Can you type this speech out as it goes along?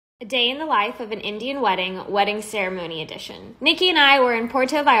A Day in the Life of an Indian Wedding, Wedding Ceremony Edition. Nikki and I were in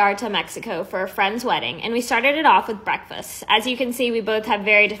Puerto Vallarta, Mexico for a friend's wedding, and we started it off with breakfast. As you can see, we both have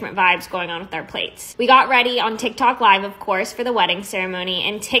very different vibes going on with our plates. We got ready on TikTok Live, of course, for the wedding ceremony,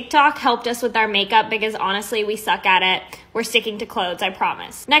 and TikTok helped us with our makeup because honestly, we suck at it. We're sticking to clothes, I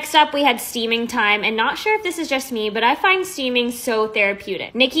promise. Next up, we had steaming time, and not sure if this is just me, but I find steaming so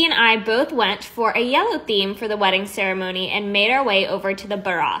therapeutic. Nikki and I both went for a yellow theme for the wedding ceremony and made our way over to the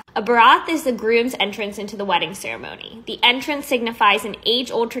Baraat. A Baraat is the groom's entrance into the wedding ceremony. The entrance signifies an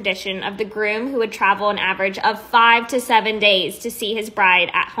age-old tradition of the groom who would travel an average of 5 to 7 days to see his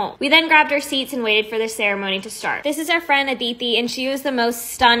bride at home. We then grabbed our seats and waited for the ceremony to start. This is our friend Aditi, and she was the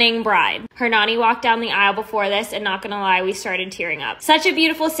most stunning bride. Her nanny walked down the aisle before this, and not gonna lie, we started tearing up. Such a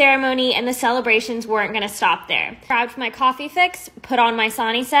beautiful ceremony, and the celebrations weren't gonna stop there. Grabbed my coffee fix, put on my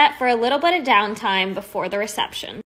sani set for a little bit of downtime before the reception.